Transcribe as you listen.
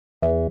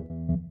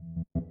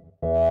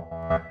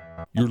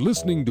You're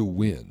listening to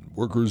WIN,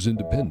 Workers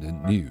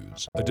Independent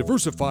News, a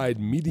diversified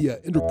media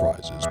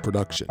enterprises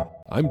production.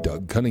 I'm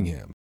Doug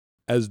Cunningham.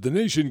 As the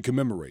nation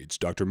commemorates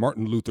Dr.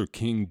 Martin Luther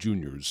King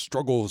Jr.'s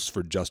struggles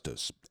for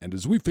justice, and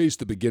as we face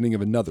the beginning of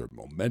another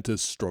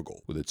momentous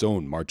struggle with its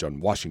own March on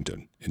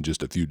Washington in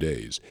just a few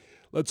days,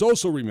 let's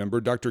also remember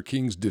Dr.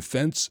 King's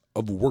defense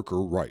of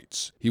worker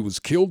rights. He was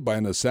killed by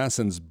an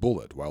assassin's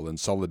bullet while in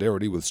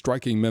solidarity with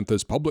striking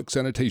Memphis public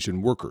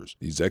sanitation workers.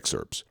 These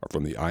excerpts are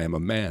from the I Am a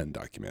Man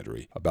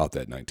documentary about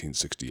that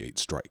 1968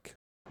 strike.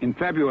 In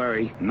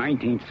February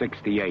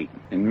 1968,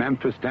 in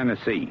Memphis,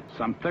 Tennessee,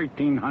 some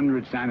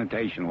 1,300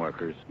 sanitation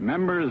workers,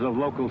 members of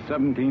Local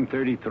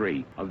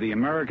 1733 of the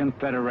American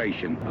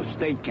Federation of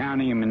State,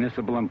 County, and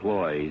Municipal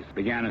Employees,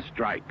 began a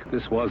strike.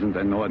 This wasn't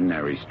an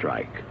ordinary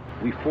strike.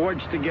 We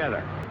forged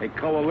together a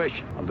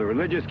coalition of the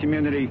religious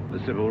community,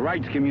 the civil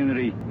rights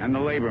community, and the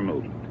labor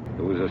movement.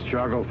 It was a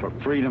struggle for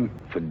freedom,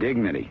 for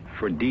dignity,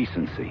 for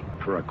decency,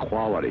 for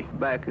equality.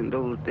 Back in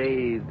those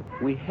days,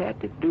 we had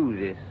to do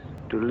this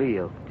to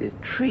live. The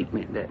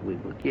treatment that we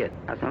would get.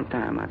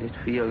 Sometimes I just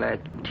feel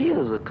like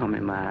tears are coming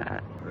in my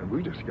eyes. And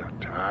we just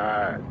got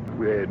tired.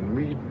 We had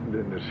meetings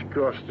and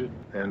discussed it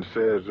and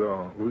says,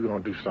 we're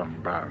going to do something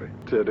about it.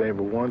 Said there ain't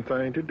but one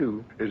thing to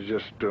do, is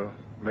just to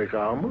make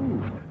our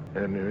move.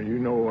 And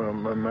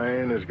a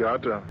man has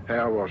got to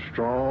have a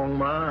strong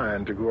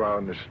mind to go out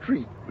in the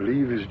street,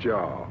 leave his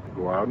job,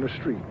 go out in the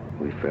street.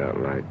 We felt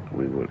like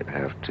we would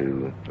have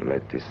to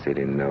let the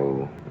city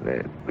know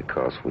that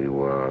because we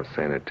were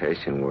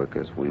sanitation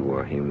workers, we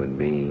were human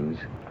beings.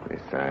 The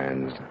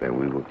signs that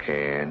we were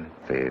carrying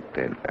said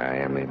that I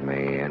am a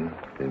man,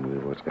 then we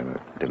was going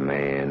to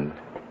demand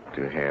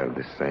to have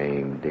the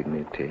same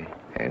dignity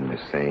and the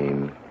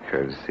same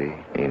courtesy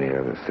any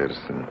other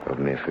citizen of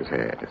Memphis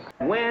has.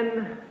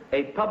 When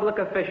a public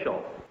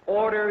official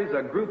orders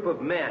a group of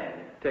men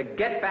to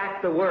get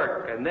back to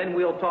work and then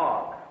we'll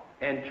talk,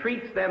 and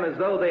treats them as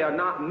though they are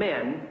not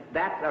men,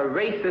 that's a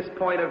racist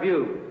point of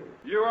view.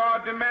 You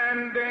are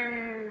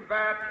demanding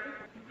that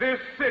this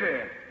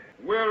city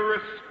will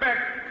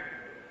respect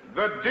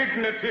the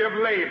dignity of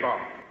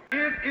labor.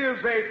 It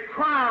is a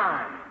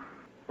crime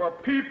for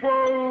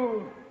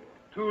people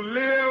to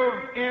live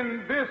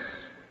in this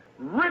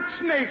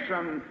rich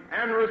nation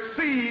and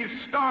receive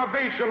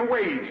starvation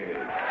wages.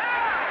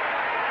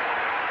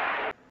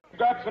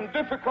 Got some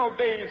difficult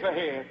days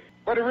ahead,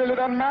 but it really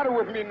doesn't matter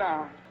with me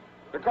now,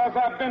 because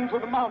I've been to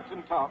the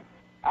mountaintop.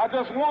 I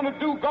just want to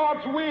do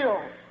God's will,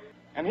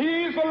 and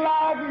He's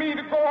allowed me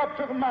to go up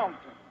to the mountain.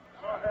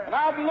 And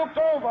I've looked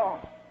over,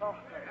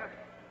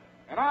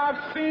 and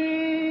I've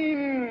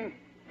seen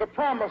the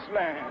promised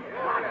land.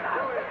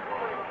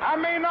 I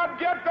may not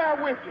get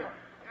there with you,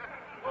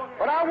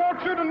 but I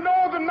want you to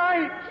know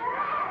tonight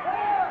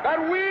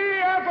that we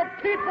as a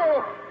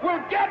people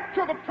will get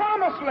to the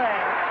promised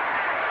land.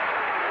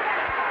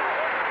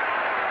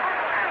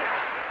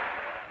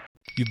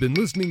 You've been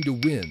listening to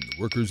WIN,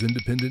 Workers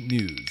Independent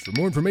News. For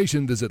more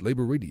information, visit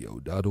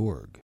laborradio.org.